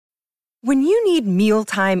When you need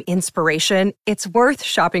mealtime inspiration, it's worth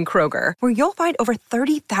shopping Kroger, where you'll find over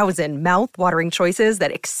 30,000 mouth-watering choices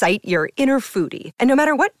that excite your inner foodie. And no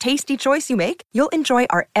matter what tasty choice you make, you'll enjoy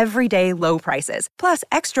our everyday low prices, plus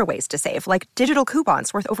extra ways to save, like digital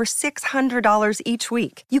coupons worth over $600 each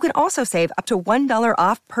week. You can also save up to $1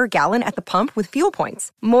 off per gallon at the pump with fuel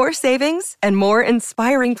points. More savings and more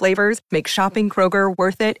inspiring flavors make shopping Kroger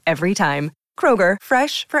worth it every time. Kroger,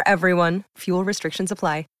 fresh for everyone. Fuel restrictions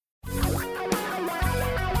apply.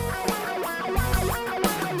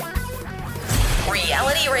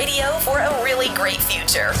 Reality radio for a really great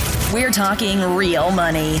future. We're talking real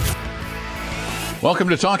money. Welcome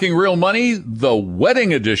to Talking Real Money, the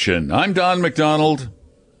wedding edition. I'm Don McDonald.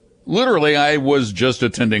 Literally, I was just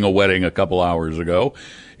attending a wedding a couple hours ago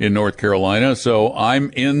in North Carolina, so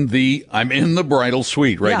I'm in the bridal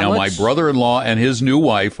suite right now. My brother-in-law and his new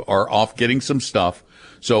wife are off getting some stuff.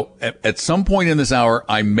 So at some point in this hour,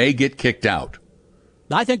 I may get kicked out.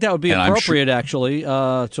 I think that would be appropriate, actually.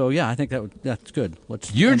 So, yeah, I think that's good.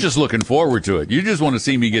 You're just looking forward to it. You just want to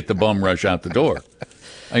see me get the bum rush out the door.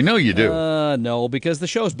 I know you do. No, because the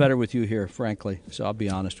show's better with you here, frankly. So I'll be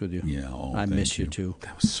honest with you. Yeah, I miss you, too.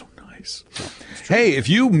 That was so nice. Hey, if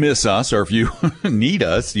you miss us or if you need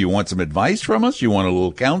us, you want some advice from us, you want a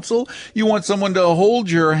little counsel, you want someone to hold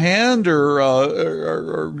your hand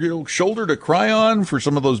or shoulder to cry on for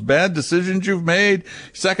some of those bad decisions you've made,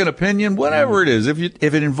 second opinion, whatever it is. If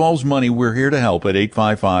it involves money, we're here to help at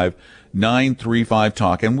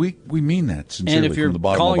 855-935-TALK. And we mean that sincerely from the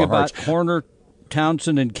bottom of our hearts. And if you're calling about Horner,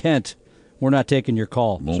 Townsend, and Kent, we're not taking your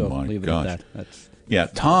call. Oh, so my leave it gosh. at that. Yeah,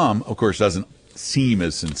 Tom, of course, doesn't seem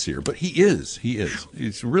as sincere, but he is.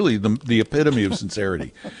 He's really the epitome of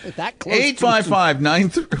sincerity. That close.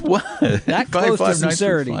 855-935. What? That close to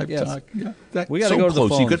sincerity. Yes. Yeah, we got to go to the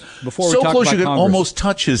phones before we talk about close you could Congress. almost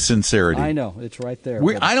touch his sincerity. I know, it's right there.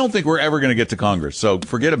 I don't think we're ever going to get to Congress, so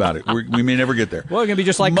forget about it. We may never get there. Well, it's going to be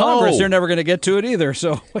just like Congress. They're never going to get to it either.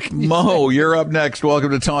 So, Mo, you're up next. Welcome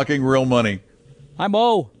to Talking Real Money. Hi,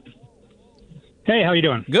 Mo. Hey, how you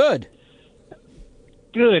doing? Good.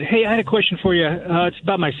 Good. Hey, I had a question for you. It's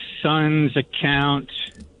about my son's account.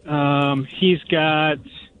 He's put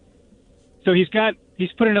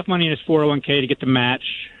enough money in his 401k to get the match.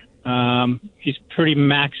 He's pretty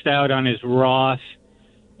maxed out on his Roth,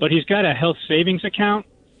 but he's got a health savings account.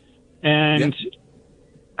 And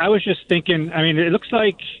I was just thinking, I mean, it looks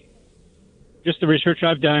like just the research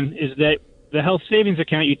I've done is that the health savings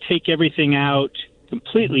account, you take everything out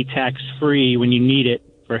completely tax-free when you need it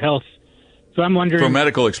for health. So I'm wondering... For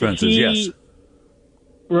medical expenses, yes.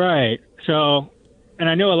 Right. So, and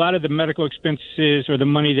I know a lot of the medical expenses or the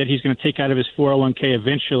money that he's going to take out of his 401k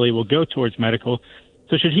eventually will go towards medical.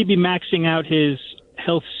 So should he be maxing out his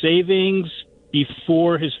health savings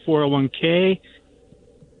before his 401k?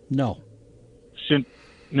 No.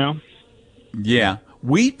 No? Yeah.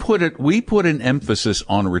 We put an emphasis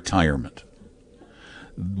on retirement.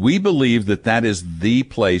 We believe that is the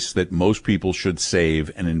place that most people should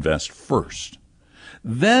save and invest first.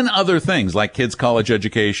 Then other things like kids' college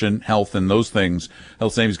education, health, and those things,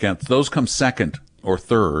 health savings accounts, those come second or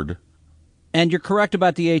third. And you're correct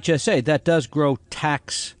about the HSA. That does grow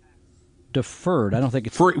tax deferred. I don't think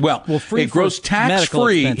it's free. It grows tax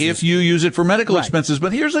free if you use it for medical expenses.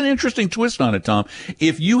 But here's an interesting twist on it, Tom.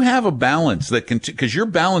 If you have a balance because your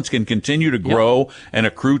balance can continue to grow and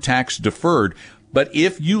accrue tax deferred. But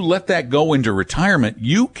if you let that go into retirement,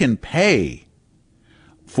 you can pay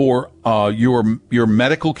for your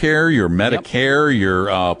medical care, your Medicare,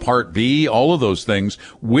 your Part B, all of those things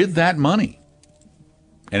with that money.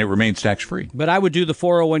 And it remains tax-free. But I would do the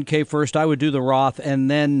 401k first. I would do the Roth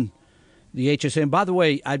and then the HSA. And by the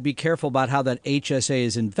way, I'd be careful about how that HSA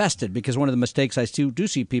is invested, because one of the mistakes I do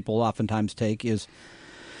see people oftentimes take is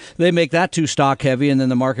they make that too stock heavy and then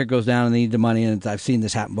the market goes down and they need the money. And I've seen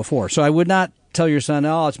this happen before. So I would not tell your son,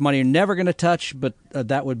 oh, it's money you're never going to touch, but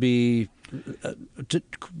that would be to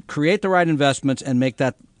create the right investments and make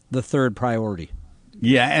that the third priority.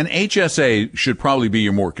 Yeah, and HSA should probably be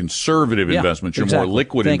your more conservative investments, your more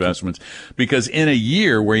liquid investments, because in a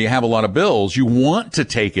year where you have a lot of bills, you want to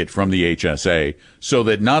take it from the HSA so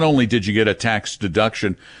that not only did you get a tax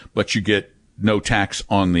deduction, but you get no tax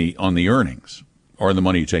on the earnings or the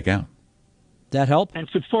money you take out. That help? And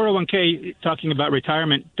for 401k, talking about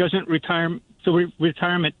retirement, retirement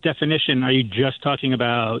definition, are you just talking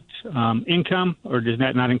about income, or does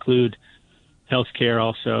that not include health care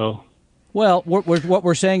also? Well, what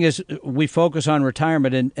we're saying is we focus on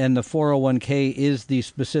retirement, and the 401k is the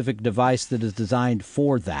specific device that is designed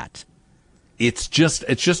for that. It's just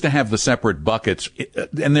to have the separate buckets,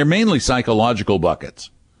 and they're mainly psychological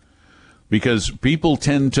buckets. because people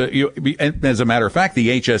tend to, as a matter of fact,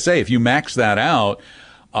 the HSA, if you max that out,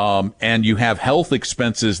 and you have health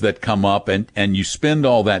expenses that come up and you spend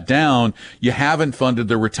all that down, you haven't funded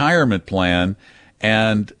the retirement plan.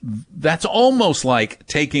 And that's almost like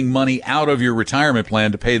taking money out of your retirement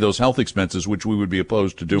plan to pay those health expenses, which we would be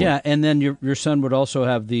opposed to doing. Yeah, and then your son would also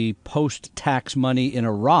have the post-tax money in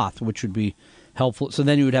a Roth, which would be helpful. So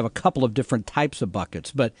then you would have a couple of different types of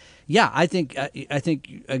buckets. But yeah, I think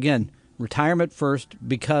again, retirement first,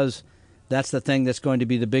 because that's the thing that's going to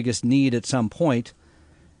be the biggest need at some point.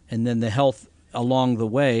 And then the health along the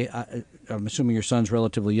way. I'm assuming your son's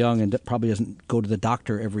relatively young and probably doesn't go to the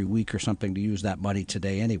doctor every week or something to use that money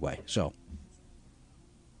today anyway. So,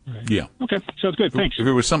 yeah. Okay, sounds good. Thanks. If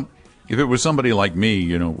it was somebody like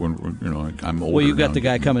me, I'm older. Well, you've got now, the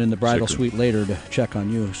guy coming in the bridal suite later to check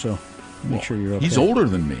on you, so make sure you're okay. He's older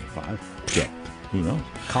than me. 5. So, who knows?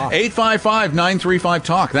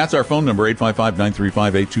 855-935-TALK. That's our phone number,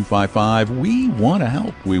 855-935-8255. We want to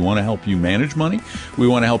help. We want to help you manage money. We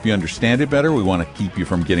want to help you understand it better. We want to keep you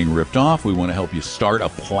from getting ripped off. We want to help you start a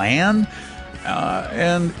plan.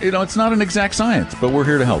 And, it's not an exact science, but we're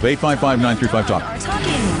here to help. 855-935-TALK.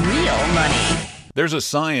 Talking real money. There's a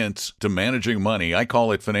science to managing money. I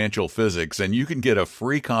call it financial physics, and you can get a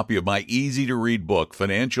free copy of my easy-to-read book,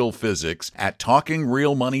 Financial Physics, at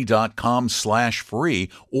talkingrealmoney.com/free,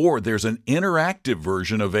 or there's an interactive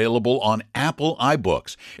version available on Apple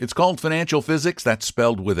iBooks. It's called Financial Physics, that's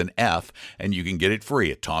spelled with an F, and you can get it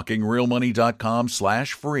free at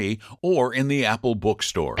talkingrealmoney.com/free or in the Apple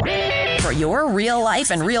bookstore. For your real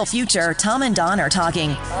life and real future, Tom and Don are talking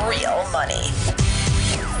real money.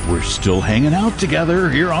 We're still hanging out together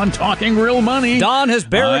here on Talking Real Money. Don has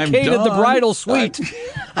barricaded the bridal suite.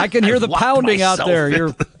 I can hear the pounding out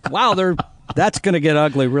there. That's going to get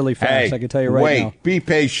ugly really fast. Hey, I can tell you right now. Be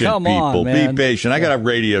patient, Come people. on, man. Be patient. I got a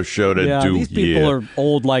radio show to do. These people are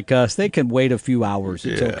old like us. They can wait a few hours.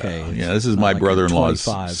 It's okay. Yeah, this is my brother-in-law's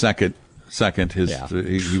second.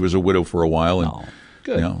 He was a widow for a while, and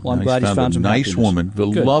good. Well, I'm glad he's found a some nice woman,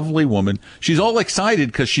 lovely woman. She's all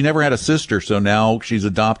excited because she never had a sister, so now she's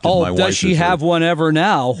adopted. My wife. Does she have one ever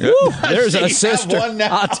now? Yeah. Woo, there's a sister. One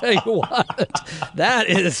now. I'll tell you what. That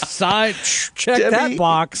is side. Check that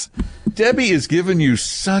box. Debbie is giving you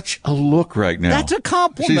such a look right now. That's a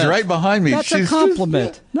compliment. She's right behind me. That's a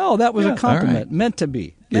compliment. No, that was a compliment. Right. Meant to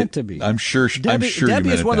be. Meant to be. I'm sure. Debbie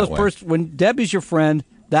is one of those persons. When Debbie's your friend,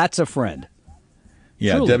 that's a friend.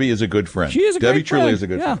 Yeah, truly. Debbie is a good friend. She is a Debbie great truly friend. is a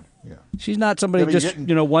good friend. Yeah. She's not somebody Debbie, just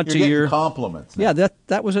once a year. Compliments. Now. Yeah,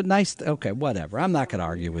 that was a nice. Okay, whatever. I'm not going to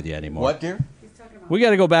argue with you anymore. What, dear? We got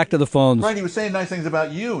to go back to the phones. Right, he was saying nice things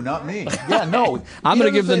about you, not me. Yeah, no. I'm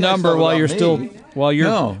going to give the number while you're still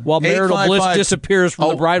while marital bliss disappears from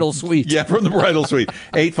the bridal suite. Yeah, from the bridal suite.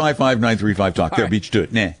 855-935-TALK. There, beat you to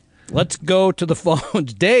it. Nah. Let's go to the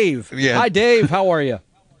phones. Dave. Yeah. Hi, Dave. How are you?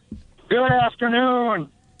 Good afternoon.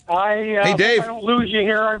 Hey, Dave. I don't lose you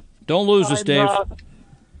here. Don't lose us, Dave.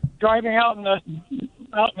 Driving out in the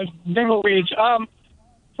dingleweeds.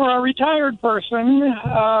 For a retired person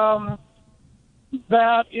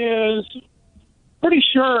that is pretty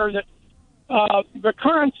sure that the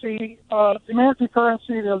currency, the American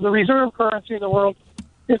currency, the reserve currency of the world,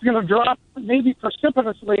 is going to drop maybe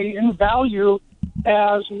precipitously in value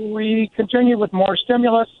as we continue with more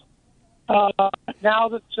stimulus. Now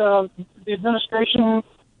that the administration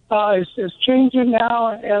is changing now,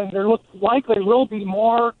 and there likely will be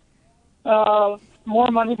more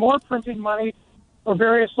money, more printing money for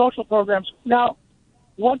various social programs. Now,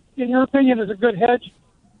 what, in your opinion, is a good hedge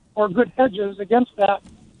or good hedges against that?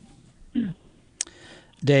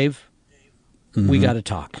 Dave, we got to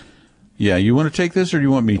talk. Yeah, you want to take this, or do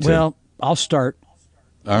you want me to? Well, I'll start.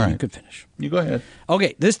 All right. You can finish. You go ahead.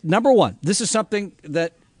 Okay, number one, this is something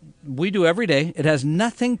that we do every day. It has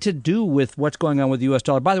nothing to do with what's going on with the U.S.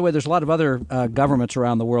 dollar. By the way, there's a lot of other governments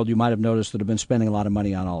around the world you might have noticed that have been spending a lot of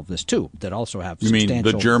money on all of this, too, that also have substantial... You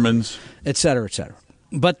mean the Germans? Et cetera, et cetera.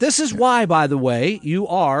 But this is why, by the way, you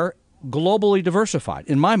are globally diversified,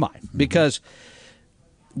 in my mind, because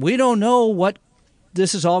we don't know what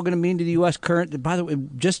this is all going to mean to the U.S. current. By the way,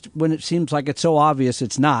 just when it seems like it's so obvious,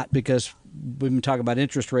 it's not, because we've been talking about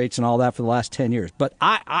interest rates and all that for the last 10 years. But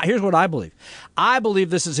here's what I believe. I believe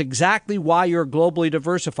this is exactly why you're globally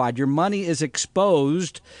diversified. Your money is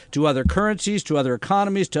exposed to other currencies, to other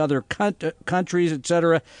economies, to other countries, et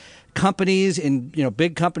cetera, companies in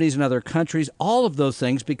big companies in other countries, all of those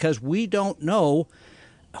things, because we don't know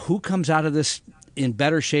who comes out of this in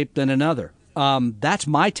better shape than another. That's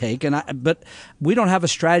my take, but we don't have a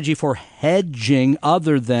strategy for hedging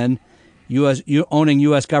other than owning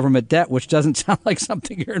U.S. government debt, which doesn't sound like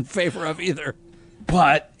something you're in favor of either.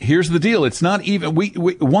 But here's the deal. It's not even,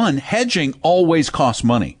 one, hedging always costs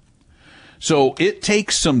money. So it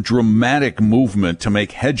takes some dramatic movement to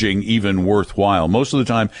make hedging even worthwhile. Most of the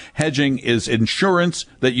time, hedging is insurance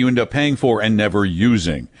that you end up paying for and never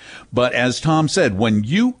using. But as Tom said, when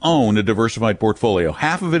you own a diversified portfolio,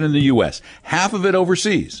 half of it in the U.S., half of it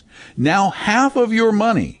overseas, now half of your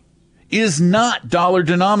money is not dollar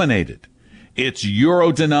denominated. It's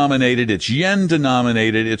euro denominated, it's yen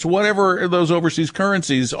denominated, it's whatever those overseas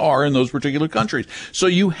currencies are in those particular countries. So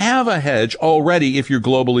you have a hedge already if you're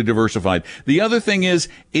globally diversified. The other thing is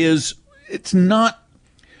it's not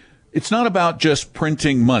about just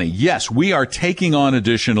printing money. Yes, we are taking on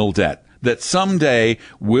additional debt that someday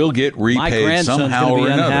will get repaid somehow or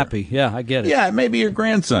another. Unhappy. Yeah, I get it. Yeah, it may be your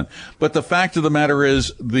grandson. But the fact of the matter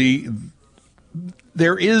is the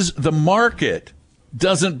market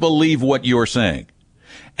doesn't believe what you're saying.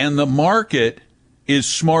 And the market is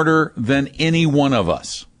smarter than any one of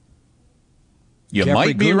us. You Jeffrey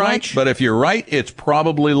might be Gundlach? right, but if you're right, it's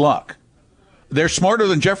probably luck. They're smarter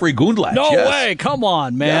than Jeffrey Gundlach. No yes. way. Come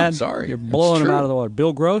on, man. Yeah, sorry. You're blowing It's him out true. of the water.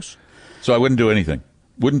 Bill Gross? So I wouldn't do anything.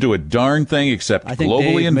 Wouldn't do a darn thing except I think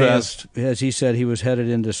globally Dave invest. May have, as he said, he was headed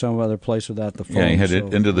into some other place without the phone. Yeah, he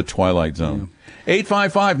headed into the twilight zone.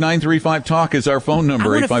 855-935-TALK is our phone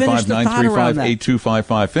number.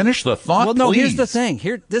 855-935-8255. Finish the thought, Well, no, please. here's the thing.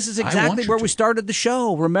 This is exactly where we started the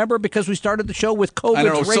show. Remember, because we started the show with COVID. I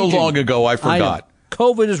don't know, so long ago, I forgot.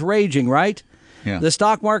 COVID is raging, right? Yeah. The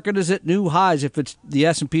stock market is at new highs if it's the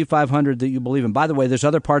S&P 500 that you believe in. By the way, there's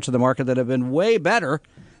other parts of the market that have been way better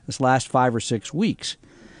this last 5 or 6 weeks.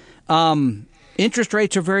 Interest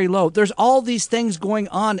rates are very low. There's all these things going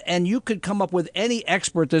on, and you could come up with any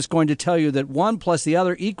expert that's going to tell you that one plus the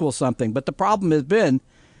other equals something. But the problem has been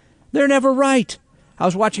they're never right. I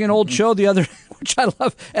was watching an old show the other, which I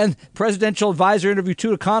love, and presidential advisor interviewed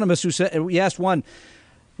 2 economists who said, we asked one,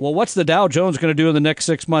 well, what's the Dow Jones going to do in the next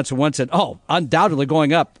 6 months? And one said, undoubtedly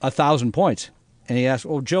going up 1,000 points. And he asked,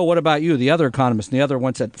 well, Joe, what about you, the other economist? And the other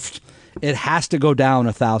one said, it has to go down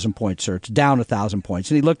 1,000 points, sir. It's down 1,000 points.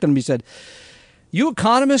 And he looked at him and he said, you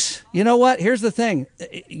economists, you know what? Here's the thing.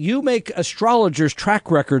 You make astrologers'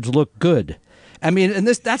 track records look good. I mean, and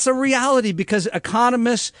that's a reality because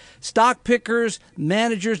economists, stock pickers,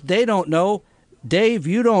 managers, they don't know. Dave,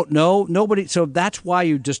 you don't know. Nobody. So that's why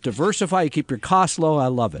you just diversify. You keep your costs low. I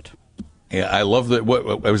love it. Yeah, I love that.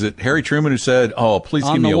 What was it? Harry Truman who said, "Oh, please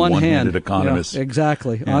give me a one-handed economist." Yeah,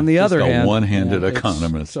 exactly. Yeah, on the other hand, one-handed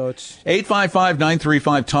economist. So it's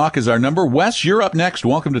 855-935-TALK is our number. Wes, you're up next.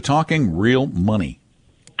 Welcome to Talking Real Money.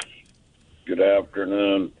 Good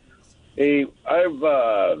afternoon. Hey, I've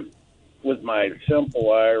with my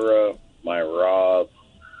Simple IRA, my Roth,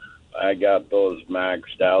 I got those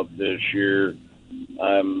maxed out this year.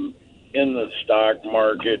 I'm in the stock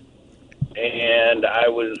market. And I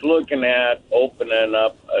was looking at opening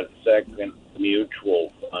up a second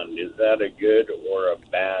mutual fund. Is that a good or a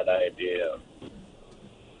bad idea?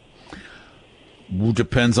 Well,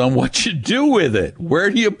 depends on what you do with it. Where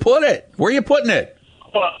do you put it? Where are you putting it?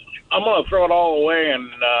 Well, I'm going to throw it all away and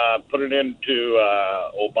put it into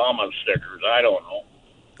Obama stickers. I don't know.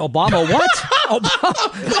 Obama what?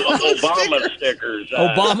 Obama stickers.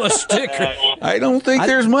 Obama stickers. I don't think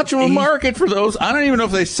there's much of a market for those. I don't even know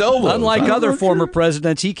if they sell those. Unlike other former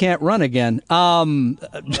presidents, he can't run again. No,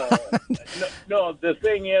 the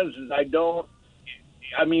thing is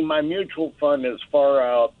my mutual fund has far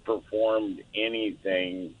outperformed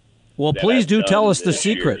anything. Well, please do tell us the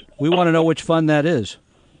secret. Year. We want to know which fund that is.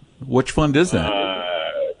 Which fund is that?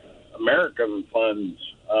 American funds.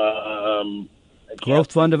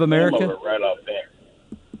 Growth Fund of America? Right off there.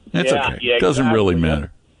 That's okay. Yeah, doesn't really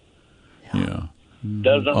matter. Yeah.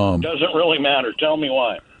 Doesn't really matter. Tell me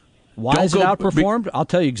why. Why is it outperformed? I'll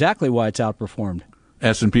tell you exactly why it's outperformed.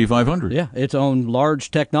 S&P 500. Yeah, it's owned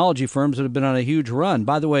large technology firms that have been on a huge run.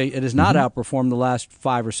 By the way, it has not outperformed the last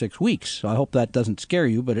 5 or 6 weeks. So I hope that doesn't scare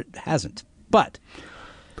you, but it hasn't. But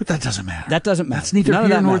that doesn't matter. That doesn't matter. That's neither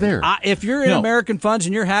here nor there. If you're in American funds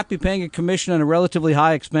and you're happy paying a commission and a relatively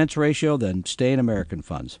high expense ratio, then stay in American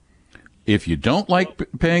funds. If you don't like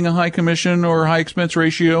paying a high commission or a high expense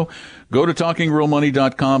ratio, go to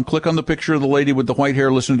TalkingRealMoney.com, click on the picture of the lady with the white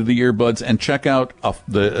hair, listen to the earbuds, and check out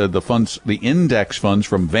the funds, the index funds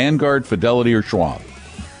from Vanguard, Fidelity, or Schwab.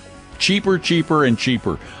 Cheaper, and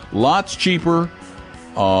cheaper. Lots cheaper.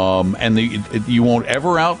 And you won't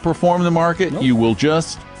ever outperform the market. Nope. You will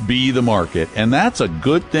just be the market. And that's a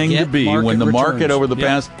good thing to be when the market over the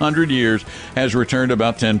past 100 years has returned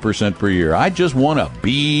about 10% per year. I just want to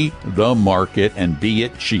be the market and be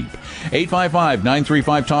it cheap.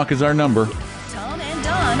 855-935-TALK is our number. Tom and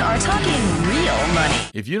Don are talking real money.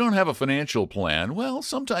 If you don't have a financial plan, well,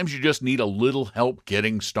 sometimes you just need a little help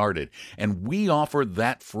getting started. And we offer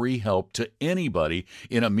that free help to anybody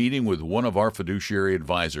in a meeting with one of our fiduciary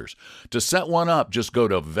advisors. To set one up, just go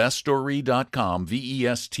to vestory.com,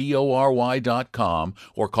 vestory.com,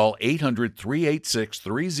 or call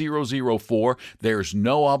 800-386-3004. There's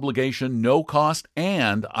no obligation, no cost,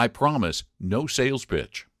 and I promise, no sales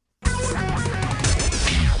pitch.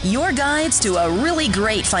 Your guides to a really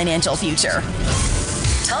great financial future.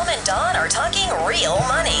 Tom and Don are talking real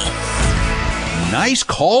money. Nice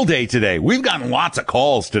call day today. We've gotten lots of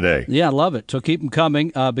calls today. Yeah, I love it. So keep them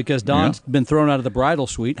coming because Don's been thrown out of the bridal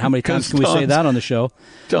suite. How many times can we say that on the show?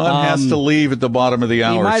 Don has to leave at the bottom of the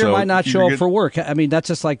hour. He might or might not show up for work. I mean, that's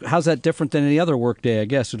just like, how's that different than any other work day, I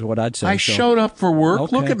guess, is what I'd say. I showed up for work.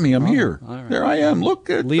 Okay. Look at me. I'm here. Right. There I am. Look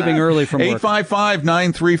at leaving early from work.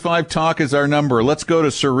 855-935-TALK is our number. Let's go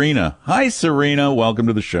to Serena. Hi, Serena. Welcome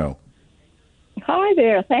to the show. Hi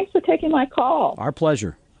there. Thanks for taking my call. Our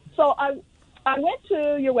pleasure. So I went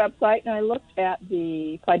to your website and I looked at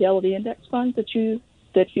the Fidelity Index funds that you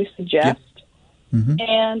suggest. Yep. Mm-hmm.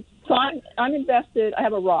 And so I'm invested. I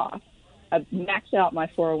have a Roth. I've maxed out my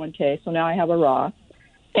 401k, so now I have a Roth.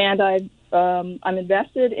 And I'm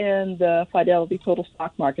invested in the Fidelity Total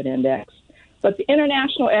Stock Market Index. But the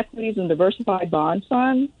International Equities and Diversified Bond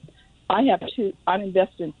Fund, I'm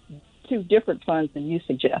invested in two different funds than you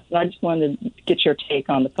suggest. And I just wanted to get your take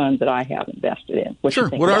on the funds that I have invested in. Sure.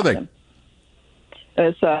 What are they?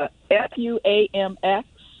 It's FUAMX.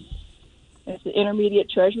 It's the Intermediate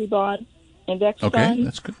Treasury Bond Index Fund. Okay,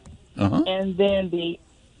 that's good. Uh-huh. And then the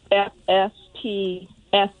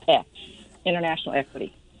FSTSX, International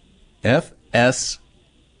Equity. FST?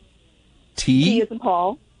 P as in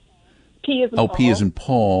Paul. P as in Paul. P as in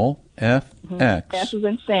Paul. FX. Mm-hmm. S as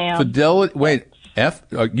in Sam. Fidelity. Wait. F.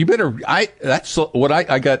 You better. That's what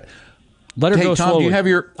I got. Let her go Tom, slowly. Do you have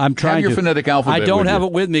your? I'm trying have your to. phonetic alphabet. I don't have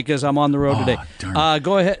it with me because I'm on the road today.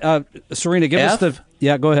 Go ahead, Serena. Give us the.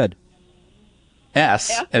 Yeah, go ahead.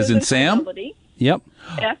 S as in Sam. Fidelity. Yep.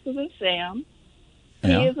 S as in Sam.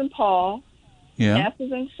 P as in Paul. Yeah. S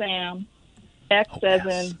as in Sam. X as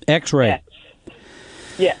in X-ray. X.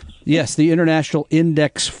 Yes. Yes, the International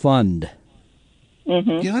Index Fund.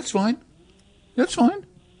 Mm-hmm. Yeah, that's fine. That's fine.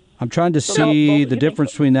 I'm trying to see the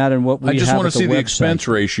difference between that and what we have. I just want to see the website. expense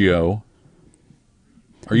ratio.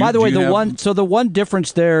 By the way, the one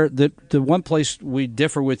difference there, the one place we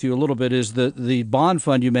differ with you a little bit is the bond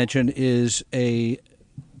fund you mentioned is a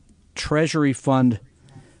treasury fund,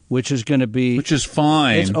 which is going to be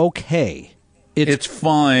fine. It's okay. It's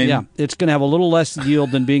fine. Yeah, it's going to have a little less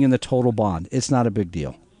yield than being in the total bond. It's not a big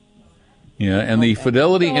deal. Yeah, and the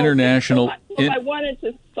Fidelity International. If I wanted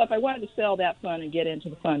to sell that fund and get into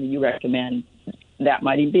the fund that you recommend, that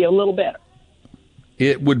might even be a little better.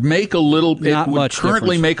 It would make a little. Not it would much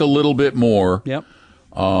currently difference. make a little bit more. Yep.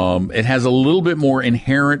 It has a little bit more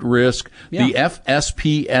inherent risk. Yeah. The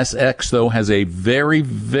FSPSX, though, has a very,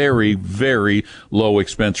 very, very low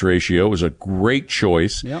expense ratio. It was a great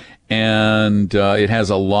choice. Yep. And it has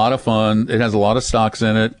a lot of fun. It has a lot of stocks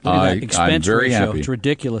in it. I'm very ratio. happy. It's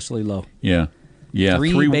ridiculously low. Yeah. Yeah.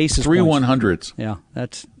 3 basis three points. 100s. Yeah.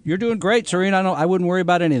 You're doing great, Serena. I wouldn't worry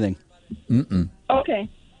about anything. Okay.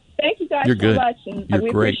 Thank you guys You're good. so much. And You're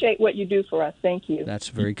we great. appreciate what you do for us. Thank you. That's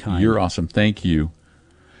very kind. You're awesome. Thank you.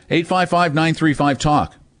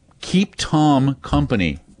 855-935-TALK. Keep Tom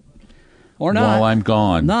company. Or not. While I'm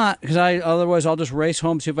gone. Not, because otherwise I'll just race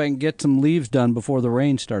home, see if I can get some leaves done before the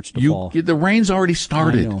rain starts to fall. The rain's already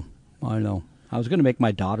started. I know. I was going to make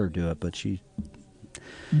my daughter do it, but she...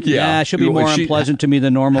 Yeah, she'll be more unpleasant to me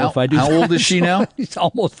than normal if I do. How old is she now? She's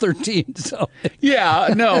almost 13. So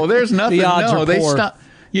yeah, no, there's nothing. The odds are they poor. stop.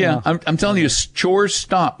 Yeah, I'm telling you, chores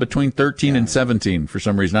stop between 13 and 17 for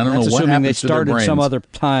some reason. I don't know what assuming happens they to their started brains. some other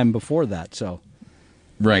time before that. So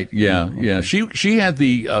right, yeah, yeah. She had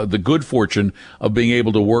the good fortune of being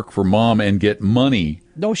able to work for mom and get money.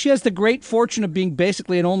 No, she has the great fortune of being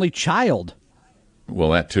basically an only child.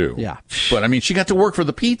 Well, that too. Yeah. But I mean, she got to work for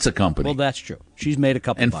the pizza company. Well, that's true. She's made a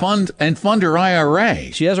couple and bucks. fund her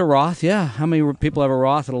IRA. She has a Roth. Yeah. How many people have a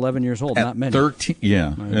Roth at 11 years old? Not many. 13.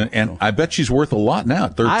 Yeah. And I bet she's worth a lot now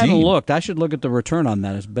at 13. I haven't looked. I should look at the return on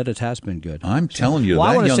that. I bet it has been good. I'm telling you, well,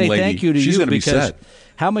 that I want to young say lady, thank you to she's you gonna be because set.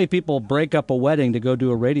 How many people break up a wedding to go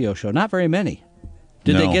do a radio show? Not very many.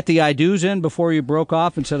 Did No. they get the I-dos in before you broke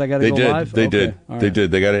off and said, I got to go live? They did. All They right.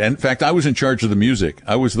 did. They got it. In fact, I was in charge of the music.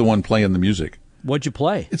 I was the one playing the music. What'd you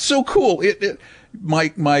play? It's so cool.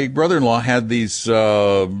 My brother-in-law had these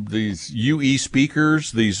UE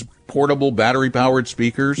speakers, these portable battery-powered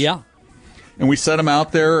speakers. Yeah. And we set them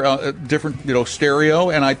out there, different, stereo,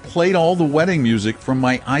 and I played all the wedding music from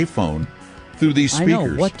my iPhone through these speakers. I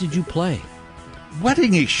know. What did you play?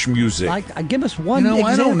 Wedding-ish music. Like, give us one example.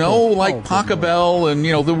 I don't know, like Pachelbel and,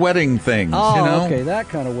 the wedding things. Oh, okay, that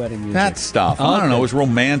kind of wedding music. That stuff. Okay. I don't know. It was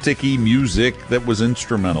romantic-y music that was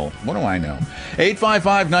instrumental. What do I know?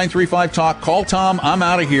 855-935-TALK. Call Tom. I'm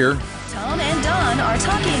out of here. Tom and Don are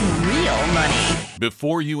talking real money.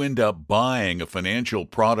 Before you end up buying a financial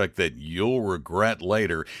product that you'll regret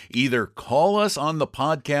later, either call us on the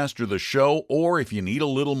podcast or the show, or if you need a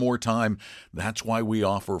little more time, that's why we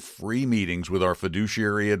offer free meetings with our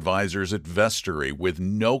fiduciary advisors at Vestory with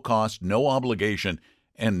no cost, no obligation,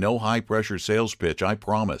 and no high-pressure sales pitch, I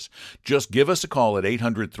promise. Just give us a call at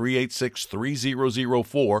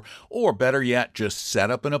 800-386-3004, or better yet, just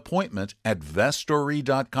set up an appointment at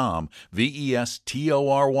vestory.com,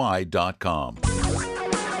 VESTORY.com.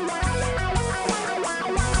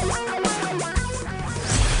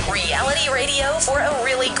 Reality radio for a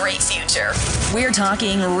really great future. We're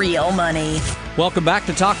talking real money. Welcome back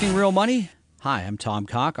to Talking Real Money. Hi, I'm Tom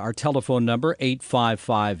Cock. Our telephone number,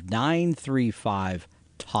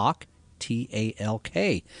 855-935-TALK,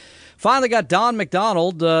 T-A-L-K. Finally got Don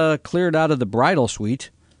McDonald cleared out of the bridal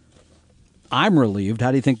suite. I'm relieved.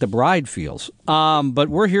 How do you think the bride feels? But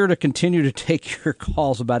we're here to continue to take your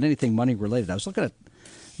calls about anything money related. I was looking at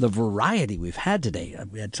the variety we've had today.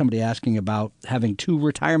 We had somebody asking about having 2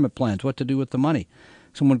 retirement plans, what to do with the money.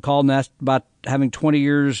 Someone called and asked about having 20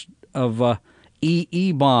 years of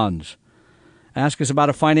EE bonds. Ask us about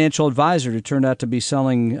a financial advisor who turned out to be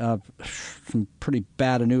selling some pretty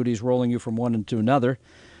bad annuities, rolling you from one into another.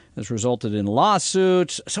 This resulted in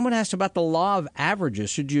lawsuits. Someone asked about the law of averages.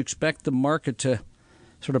 Should you expect the market to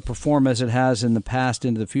sort of perform as it has in the past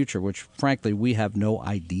into the future, which, frankly, we have no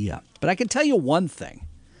idea. But I can tell you one thing.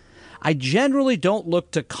 I generally don't look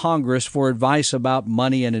to Congress for advice about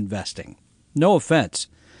money and investing. No offense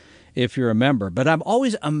if you're a member, but I'm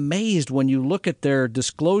always amazed when you look at their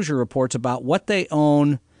disclosure reports about what they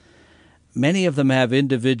own. Many of them have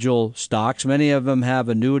individual stocks. Many of them have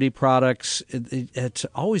annuity products. It's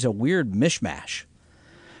always a weird mishmash.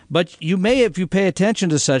 But you may, if you pay attention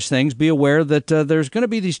to such things, be aware that there's going to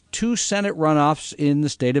be these 2 Senate runoffs in the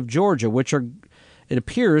state of Georgia, which are, it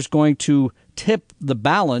appears, going to tip the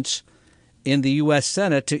balance in the U.S.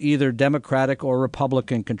 Senate to either Democratic or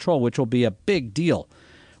Republican control, which will be a big deal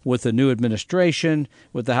with the new administration,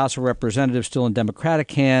 with the House of Representatives still in Democratic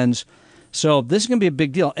hands. So this is going to be a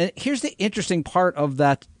big deal. And here's the interesting part of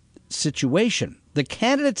that situation. The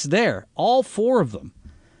candidates there, all 4 of them,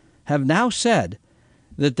 have now said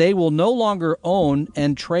that they will no longer own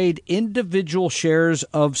and trade individual shares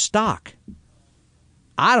of stock.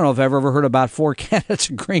 I don't know if I've ever heard about 4 candidates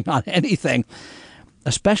agreeing on anything,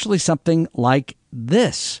 especially something like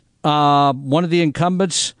this. One of the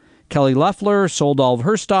incumbents, Kelly Loeffler, sold all of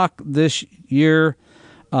her stock this year.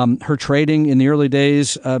 Her trading in the early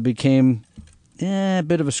days became a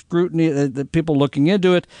bit of a scrutiny, the people looking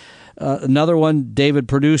into it. Another one, David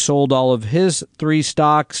Perdue, sold all of his 3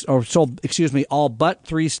 stocks, or sold, all but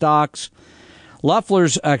 3 stocks.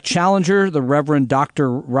 Loeffler's challenger, the Reverend Dr.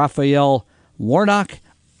 Raphael Warnock,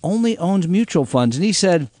 only owns mutual funds. And he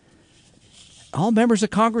said, all members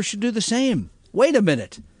of Congress should do the same. Wait a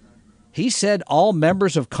minute. He said all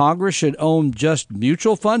members of Congress should own just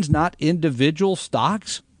mutual funds, not individual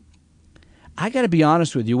stocks. I got to be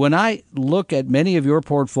honest with you. When I look at many of your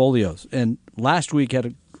portfolios, and last week had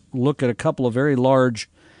a look at a couple of very large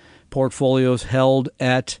portfolios held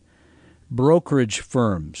at brokerage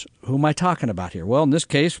firms. Who am I talking about here? Well, in this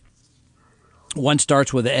case, one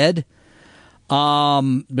starts with Ed.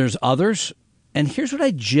 There's others. And here's what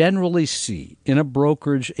I generally see in a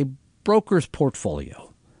broker's portfolio.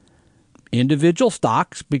 Individual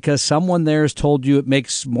stocks, because someone there has told you it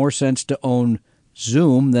makes more sense to own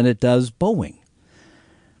Zoom than it does Boeing.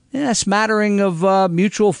 A smattering of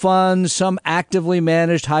mutual funds, some actively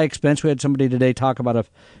managed high expense. We had somebody today talk about a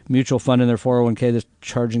mutual fund in their 401k that's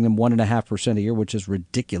charging them 1.5% a year, which is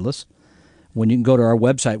ridiculous. When you can go to our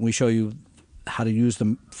website and we show you how to use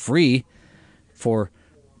them free for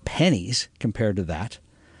pennies compared to that.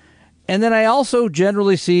 And then I also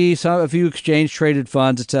generally see a few exchange-traded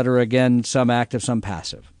funds, et cetera. Again, some active, some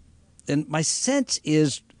passive. And my sense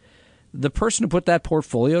is the person who put that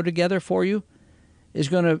portfolio together for you is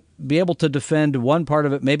going to be able to defend one part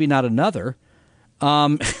of it, maybe not another.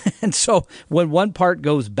 And so when one part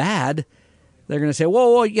goes bad, they're going to say,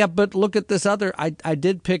 whoa, yeah, but look at this other. I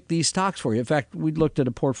did pick these stocks for you. In fact, we looked at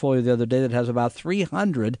a portfolio the other day that has about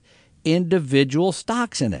 300 individual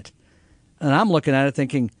stocks in it. And I'm looking at it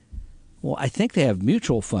thinking, well, I think they have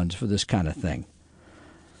mutual funds for this kind of thing.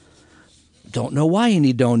 don't know why you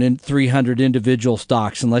need to own 300 individual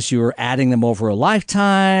stocks unless you were adding them over a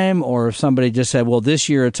lifetime, or if somebody just said, well, this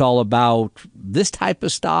year it's all about this type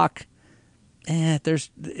of stock.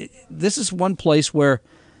 This is one place where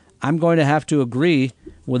I'm going to have to agree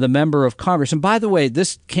with a member of Congress. And by the way,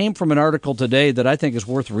 this came from an article today that I think is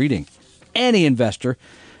worth reading. Any investor,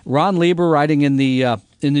 Ron Lieber, writing in the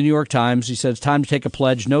New York Times, he says, time to take a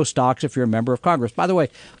pledge, no stocks if you're a member of Congress. By the way,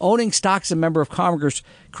 owning stocks as a member of Congress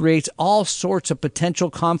creates all sorts of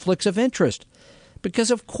potential conflicts of interest.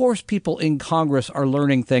 Because, of course, people in Congress are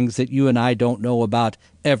learning things that you and I don't know about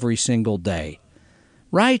every single day.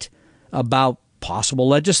 Right? About possible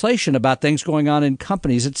legislation, about things going on in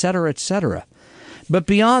companies, et cetera, et cetera. But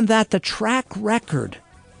beyond that, the track record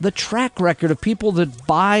of people that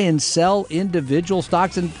buy and sell individual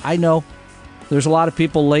stocks, and I know there's a lot of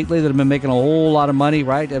people lately that have been making a whole lot of money,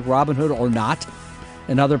 right, at Robinhood or not,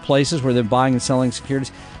 and other places where they're buying and selling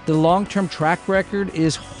securities. The long-term track record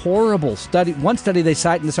is horrible. One study they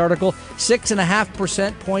cite in this article,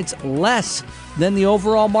 6.5% points less than the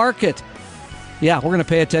overall market. Yeah, we're going to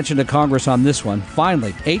pay attention to Congress on this one.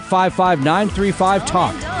 Finally,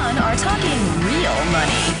 855-935-TALK. Don are talking real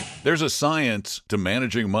money. There's a science to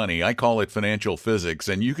managing money. I call it financial physics,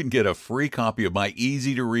 and you can get a free copy of my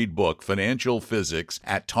easy-to-read book, Financial Physics,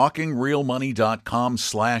 at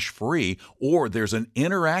talkingrealmoney.com/free, or there's an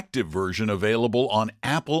interactive version available on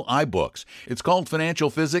Apple iBooks. It's called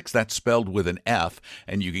Financial Physics, that's spelled with an F,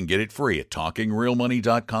 and you can get it free at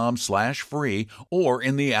talkingrealmoney.com/free or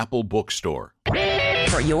in the Apple bookstore.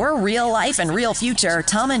 For your real life and real future,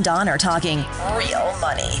 Tom and Don are talking real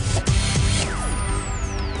money.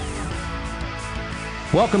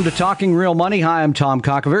 Welcome to Talking Real Money. Hi, I'm Tom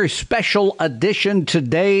Cock. A very special edition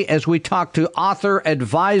today as we talk to author,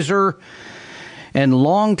 advisor, and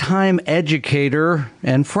longtime educator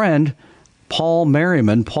and friend, Paul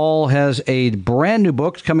Merriman. Paul has a brand new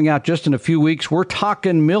book coming out just in a few weeks. We're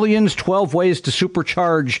talking millions, 12 ways to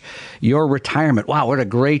supercharge your retirement. Wow, what a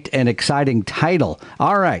great and exciting title.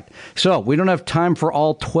 All right. So we don't have time for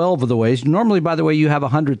all 12 of the ways. Normally, by the way, you have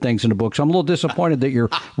 100 things in a book. So I'm a little disappointed that you're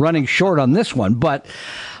running short on this one. But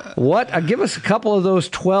give us a couple of those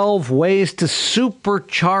 12 ways to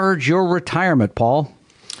supercharge your retirement, Paul.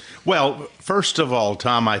 Well, first of all,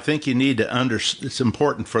 Tom, I think you need to it's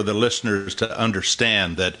important for the listeners to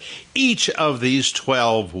understand that each of these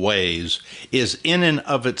 12 ways is in and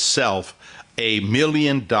of itself a $1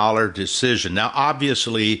 million decision. Now,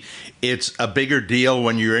 obviously, it's a bigger deal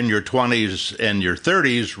when you're in your 20s and your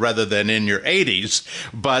 30s rather than in your 80s,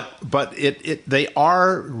 but they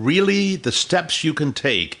are really the steps you can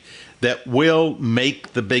take that will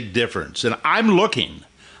make the big difference. And I'm looking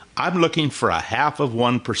for a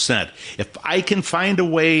 0.5%. If I can find a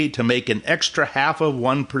way to make an extra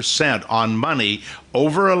 0.5% on money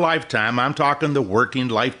over a lifetime, I'm talking the working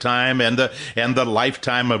lifetime and the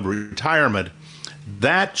lifetime of retirement,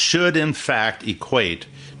 that should in fact equate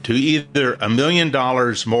to either $1 million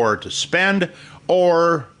more to spend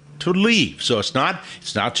or to leave. So it's not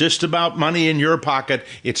just about money in your pocket,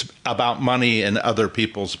 it's about money in other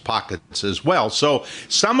people's pockets as well. So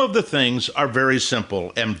some of the things are very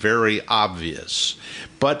simple and very obvious.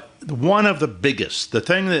 But one of the biggest, the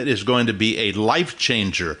thing that is going to be a life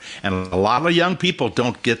changer, and a lot of young people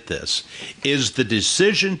don't get this, is the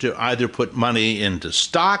decision to either put money into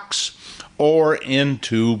stocks or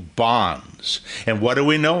into bonds. And what do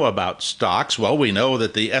we know about stocks? Well, we know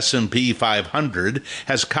that the S&P 500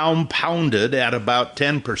 has compounded at about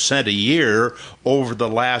 10% a year over the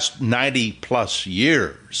last 90 plus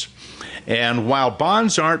years. And while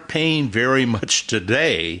bonds aren't paying very much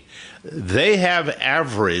today, they have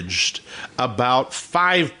averaged about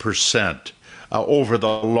 5% over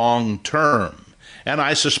the long term. And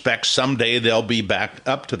I suspect someday they'll be back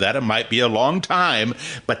up to that. It might be a long time,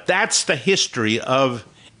 but that's the history of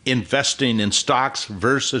investing in stocks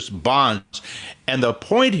versus bonds. And the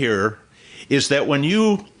point here is that when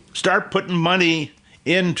you start putting money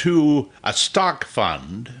into a stock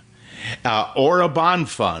fund or a bond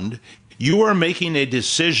fund, you are making a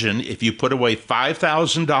decision. If you put away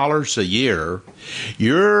 $5,000 a year,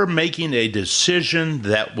 you're making a decision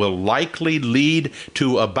that will likely lead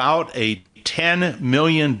to about a $10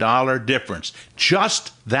 million difference.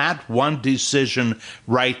 Just that one decision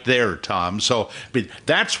right there, Tom. So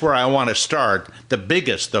that's where I want to start. The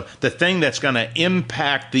biggest, the thing that's going to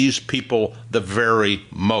impact these people the very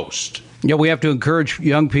most. Yeah, we have to encourage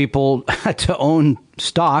young people to own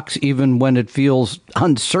stocks even when it feels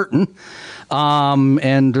uncertain,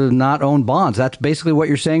 and not own bonds. That's basically what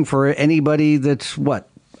you're saying for anybody that's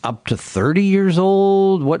up to 30 years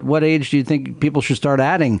old? What age do you think people should start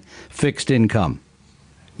adding fixed income?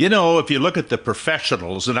 You know, if you look at the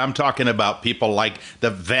professionals, and I'm talking about people like the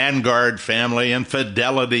Vanguard family and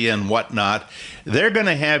Fidelity and whatnot, they're going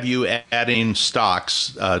to have you adding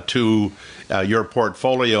stocks to your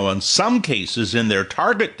portfolio in some cases in their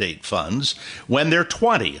target date funds when they're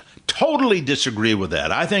 20. Totally disagree with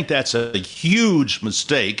that. I think that's a huge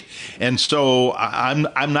mistake. And so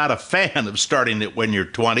I'm not a fan of starting it when you're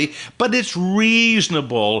 20, but it's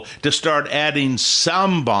reasonable to start adding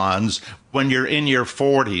some bonds when you're in your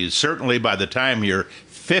 40s, certainly by the time you're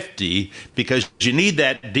 50, because you need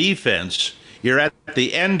that defense. You're at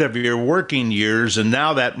the end of your working years, and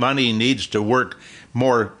now that money needs to work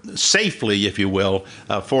more safely, if you will,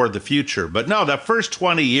 for the future. But no, the first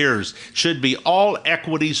 20 years should be all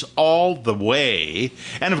equities all the way.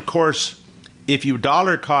 And of course, if you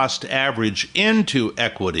dollar cost average into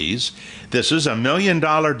equities, this is $1 million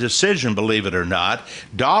decision, believe it or not.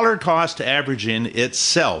 Dollar cost averaging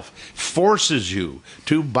itself forces you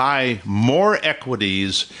to buy more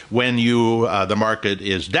equities when the market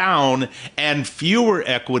is down and fewer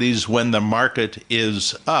equities when the market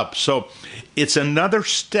is up. So it's another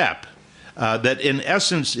step that in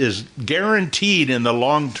essence is guaranteed in the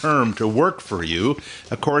long term to work for you.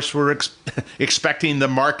 Of course, we're expecting the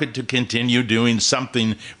market to continue doing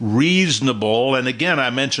something reasonable. And again, I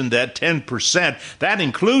mentioned that 10%. That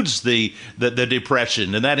includes the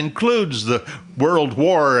Depression, and that includes the World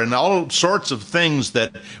War and all sorts of things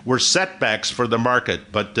that were setbacks for the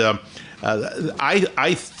market. But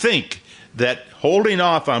I think that holding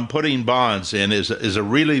off on putting bonds in is a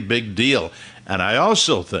really big deal. And I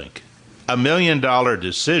also think $1 million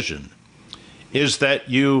decision is that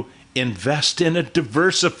you invest in a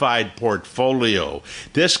diversified portfolio.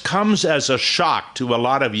 This comes as a shock to a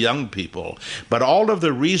lot of young people, but all of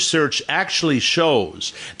the research actually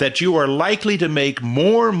shows that you are likely to make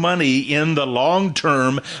more money in the long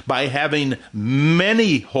term by having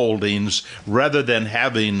many holdings rather than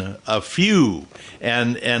having a few.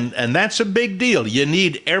 And that's a big deal. You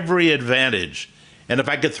need every advantage. And if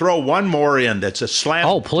I could throw one more in that's a slam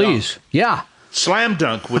dunk. Oh, please. Yeah. Slam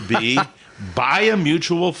dunk would be buy a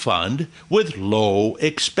mutual fund with low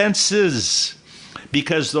expenses,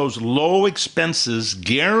 because those low expenses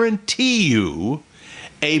guarantee you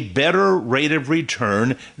a better rate of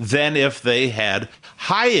return than if they had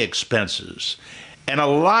high expenses. And a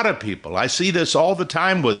lot of people, I see this all the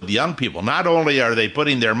time with young people, not only are they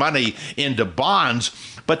putting their money into bonds,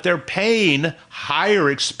 but they're paying higher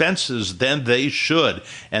expenses than they should.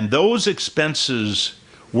 And those expenses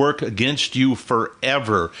work against you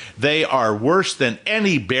forever. They are worse than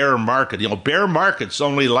any bear market. You know, bear markets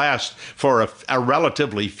only last for a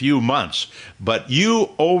relatively few months, but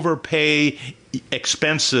you overpay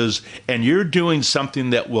expenses and you're doing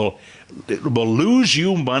something that will lose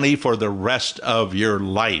you money for the rest of your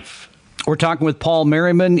life. We're talking with Paul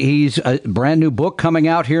Merriman. He's a brand new book coming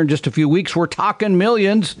out here in just a few weeks. We're talking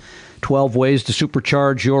millions, 12 ways to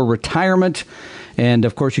supercharge your retirement. And,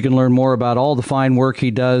 of course, you can learn more about all the fine work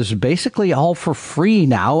he does, basically all for free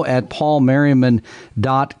now at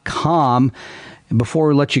paulmerriman.com. Before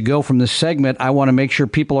we let you go from this segment, I want to make sure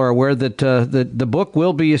people are aware that the book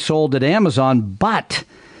will be sold at Amazon, but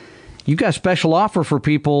you got a special offer for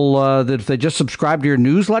people that if they just subscribe to your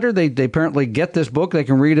newsletter, they apparently get this book. They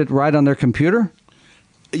can read it right on their computer.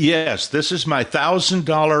 Yes, this is my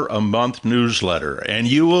 $1,000 a month newsletter, and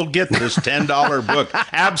you will get this $10 book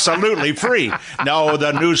absolutely free. No,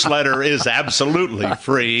 the newsletter is absolutely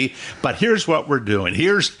free, but here's what we're doing.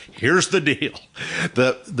 Here's the deal.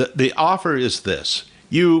 The offer is this.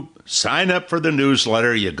 You sign up for the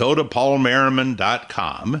newsletter, you go to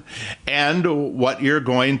paulmerriman.com, and what you're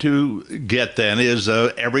going to get then is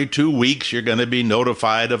every 2 weeks you're going to be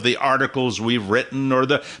notified of the articles we've written or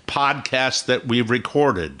the podcasts that we've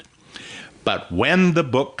recorded. But when the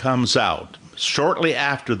book comes out, shortly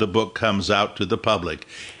after the book comes out to the public,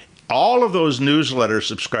 all of those newsletter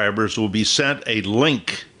subscribers will be sent a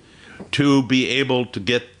link to be able to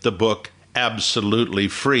get the book absolutely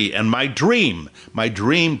free. And my dream,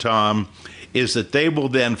 Tom, is that they will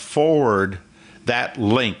then forward that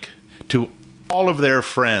link to all of their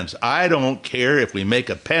friends. I don't care if we make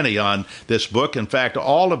a penny on this book. In fact,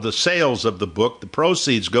 all of the sales of the book, the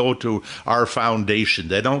proceeds go to our foundation.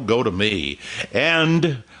 They don't go to me.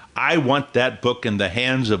 And I want that book in the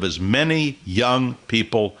hands of as many young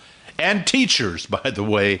people and teachers, by the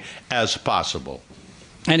way, as possible.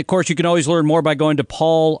 And, of course, you can always learn more by going to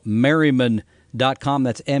paulmerriman.com.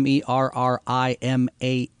 That's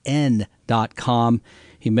MERRIMAN.com.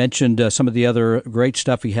 He mentioned some of the other great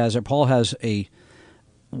stuff he has there. Paul has a,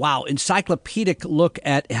 encyclopedic look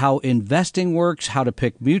at how investing works, how to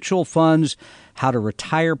pick mutual funds, how to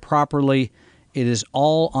retire properly. It is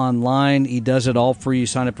all online. He does it all free. You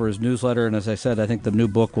sign up for his newsletter. And as I said, I think the new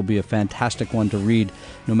book will be a fantastic one to read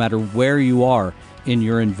no matter where you are in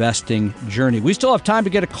your investing journey. We still have time to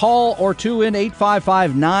get a call or two in.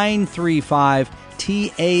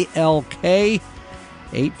 855-935-TALK.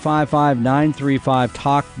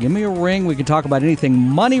 855-935-TALK. Give me a ring. We can talk about anything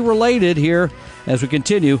money related here as we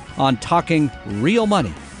continue on Talking Real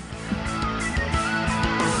Money.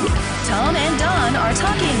 Tom and Don are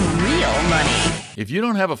talking real money. If you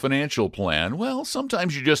don't have a financial plan, well,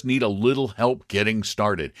 sometimes you just need a little help getting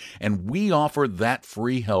started. And we offer that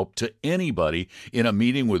free help to anybody in a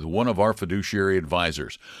meeting with one of our fiduciary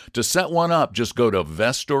advisors. To set one up, just go to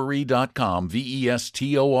vestory.com,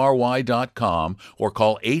 vestory.com, or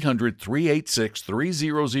call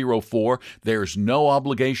 800-386-3004. There's no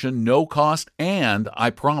obligation, no cost, and I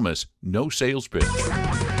promise, no sales pitch.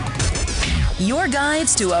 Your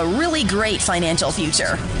guides to a really great financial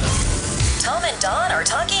future. Tom and Don are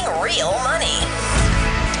talking real money.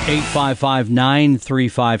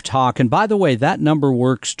 855-935-TALK. And by the way, that number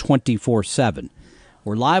works 24/7.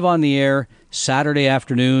 We're live on the air Saturday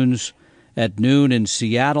afternoons at noon in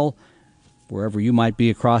Seattle, wherever you might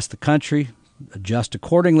be across the country. Adjust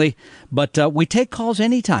accordingly. But we take calls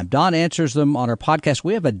anytime. Don answers them on our podcast.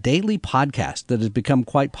 We have a daily podcast that has become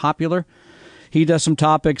quite popular. He does some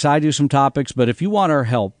topics, I do some topics, but if you want our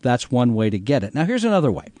help, that's one way to get it. Now, here's another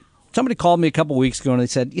way. Somebody called me a couple weeks ago and they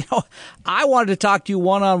said, I wanted to talk to you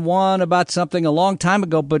one-on-one about something a long time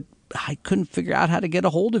ago, but I couldn't figure out how to get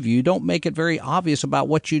a hold of you. You don't make it very obvious about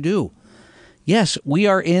what you do. Yes, we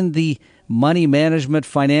are in the money management,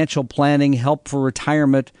 financial planning, help for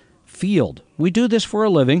retirement field. We do this for a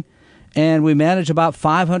living, and we manage about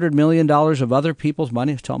 $500 million of other people's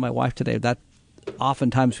money. I was telling my wife today that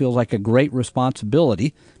oftentimes feels like a great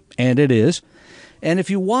responsibility, and it is. And if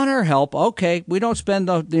you want our help, okay, we don't spend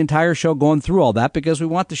the entire show going through all that because we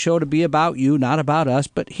want the show to be about you, not about us.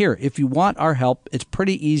 But here, if you want our help, it's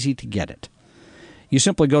pretty easy to get it. You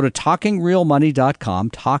simply go to talkingrealmoney.com,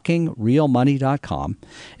 talkingrealmoney.com,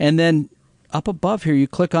 and then up above here, you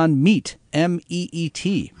click on Meet,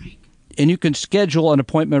 M-E-E-T. And you can schedule an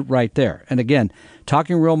appointment right there. And again,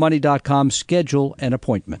 talkingrealmoney.com, schedule an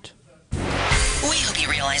appointment. We hope you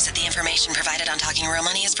realize that the information provided on Talking Real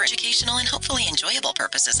Money is for educational and hopefully enjoyable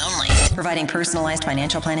purposes only. Providing personalized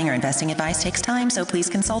financial planning or investing advice takes time, so please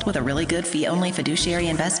consult with a really good fee-only fiduciary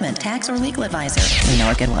investment, tax, or legal advisor. We know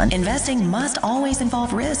a good one. Investing must always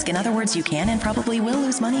involve risk. In other words, you can and probably will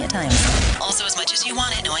lose money at times. Also, as much as you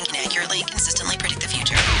want it, no one can accurately and consistently predict the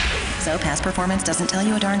future. So past performance doesn't tell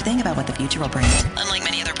you a darn thing about what the future will bring. Unlike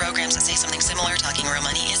many other programs that say something similar, Talking Real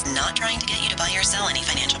Money is not trying to get you to buy or sell any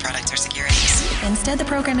financial products or securities. Instead, the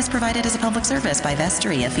program is provided as a public service by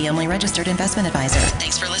Vestory, a fee-only registered investment advisor.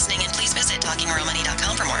 Thanks for listening, and please visit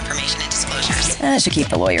talkingrealmoney.com for more information and disclosures. That should keep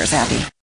the lawyers happy.